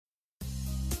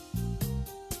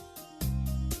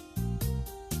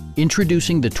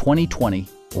Introducing the 2020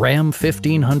 Ram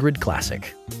 1500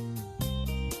 Classic.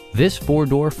 This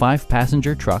four-door,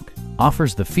 five-passenger truck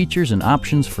offers the features and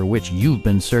options for which you've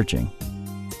been searching.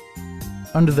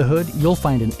 Under the hood, you'll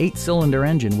find an 8-cylinder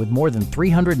engine with more than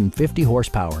 350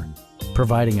 horsepower,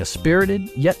 providing a spirited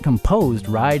yet composed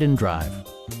ride and drive.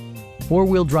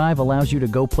 Four-wheel drive allows you to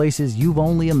go places you've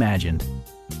only imagined.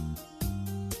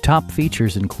 Top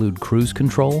features include cruise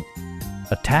control,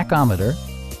 a tachometer,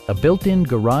 a built-in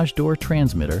garage door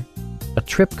transmitter, a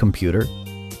trip computer,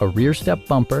 a rear step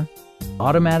bumper,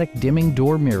 automatic dimming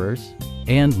door mirrors,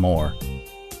 and more.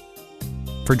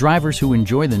 For drivers who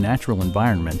enjoy the natural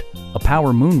environment, a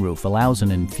power moonroof allows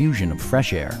an infusion of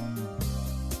fresh air.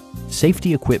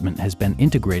 Safety equipment has been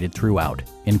integrated throughout,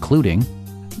 including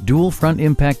dual front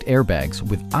impact airbags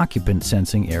with occupant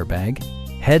sensing airbag,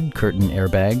 head curtain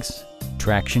airbags,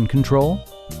 traction control,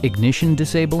 ignition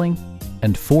disabling,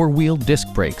 and four-wheel disc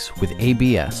brakes with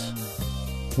ABS.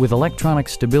 With electronic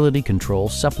stability control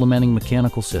supplementing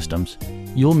mechanical systems,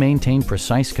 you'll maintain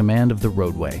precise command of the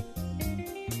roadway.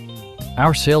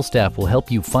 Our sales staff will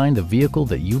help you find the vehicle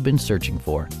that you've been searching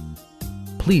for.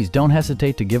 Please don't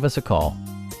hesitate to give us a call.